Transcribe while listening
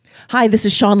Hi, this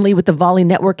is Sean Lee with the Volley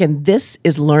Network, and this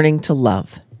is Learning to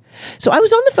Love. So I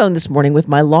was on the phone this morning with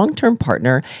my long-term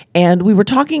partner, and we were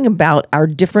talking about our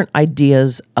different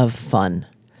ideas of fun.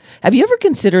 Have you ever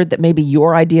considered that maybe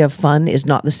your idea of fun is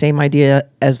not the same idea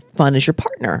as fun as your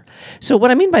partner? So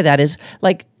what I mean by that is,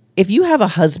 like, if you have a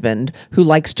husband who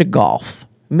likes to golf,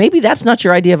 maybe that's not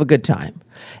your idea of a good time.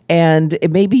 And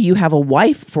maybe you have a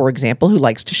wife, for example, who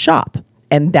likes to shop.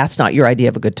 And that's not your idea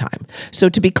of a good time. So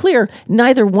to be clear,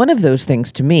 neither one of those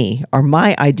things to me are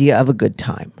my idea of a good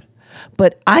time.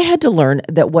 But I had to learn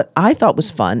that what I thought was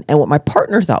fun and what my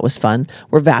partner thought was fun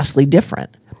were vastly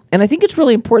different. And I think it's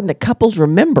really important that couples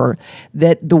remember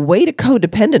that the way to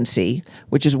codependency,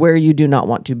 which is where you do not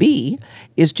want to be,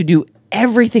 is to do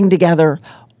everything together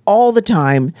all the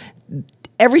time,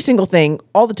 every single thing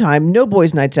all the time, no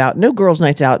boys' nights out, no girls'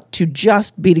 nights out, to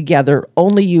just be together,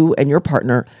 only you and your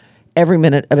partner, every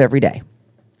minute of every day.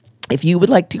 If you would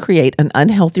like to create an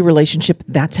unhealthy relationship,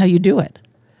 that's how you do it.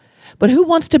 But who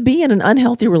wants to be in an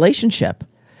unhealthy relationship?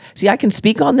 See, I can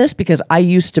speak on this because I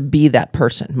used to be that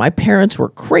person. My parents were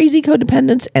crazy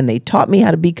codependents, and they taught me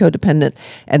how to be codependent.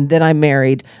 And then I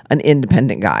married an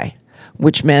independent guy,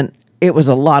 which meant it was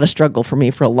a lot of struggle for me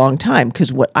for a long time,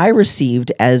 because what I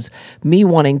received as me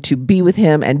wanting to be with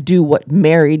him and do what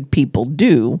married people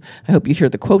do, I hope you hear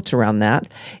the quotes around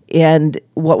that. And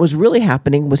what was really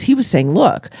happening was he was saying,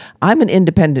 look, I'm an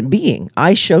independent being.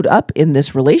 I showed up in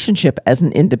this relationship as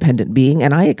an independent being,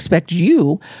 and I expect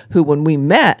you, who when we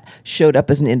met showed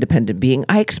up as an independent being,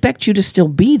 I expect you to still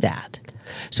be that.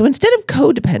 So instead of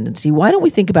codependency, why don't we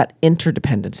think about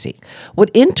interdependency?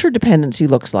 What interdependency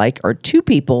looks like are two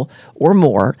people or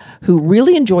more who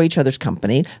really enjoy each other's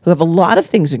company, who have a lot of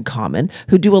things in common,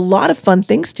 who do a lot of fun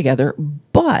things together,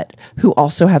 but who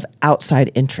also have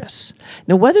outside interests.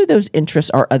 Now, whether those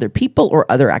interests are other people or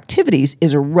other activities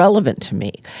is irrelevant to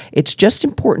me. It's just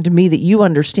important to me that you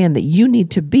understand that you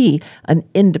need to be an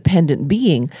independent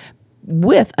being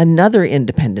with another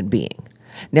independent being.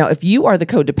 Now, if you are the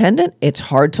codependent, it's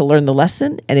hard to learn the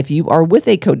lesson. And if you are with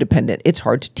a codependent, it's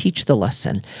hard to teach the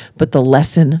lesson. But the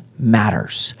lesson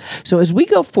matters. So as we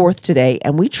go forth today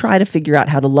and we try to figure out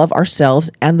how to love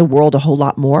ourselves and the world a whole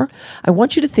lot more, I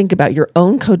want you to think about your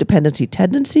own codependency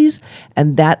tendencies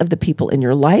and that of the people in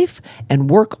your life, and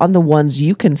work on the ones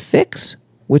you can fix,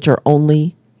 which are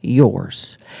only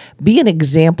yours. Be an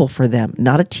example for them,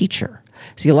 not a teacher.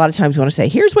 See, a lot of times we want to say,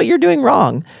 here's what you're doing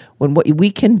wrong, when what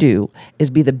we can do is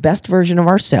be the best version of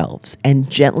ourselves and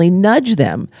gently nudge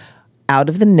them out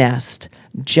of the nest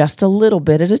just a little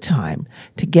bit at a time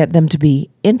to get them to be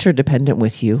interdependent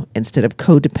with you instead of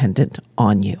codependent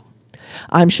on you.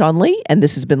 I'm Sean Lee, and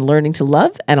this has been Learning to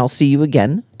Love, and I'll see you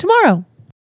again tomorrow.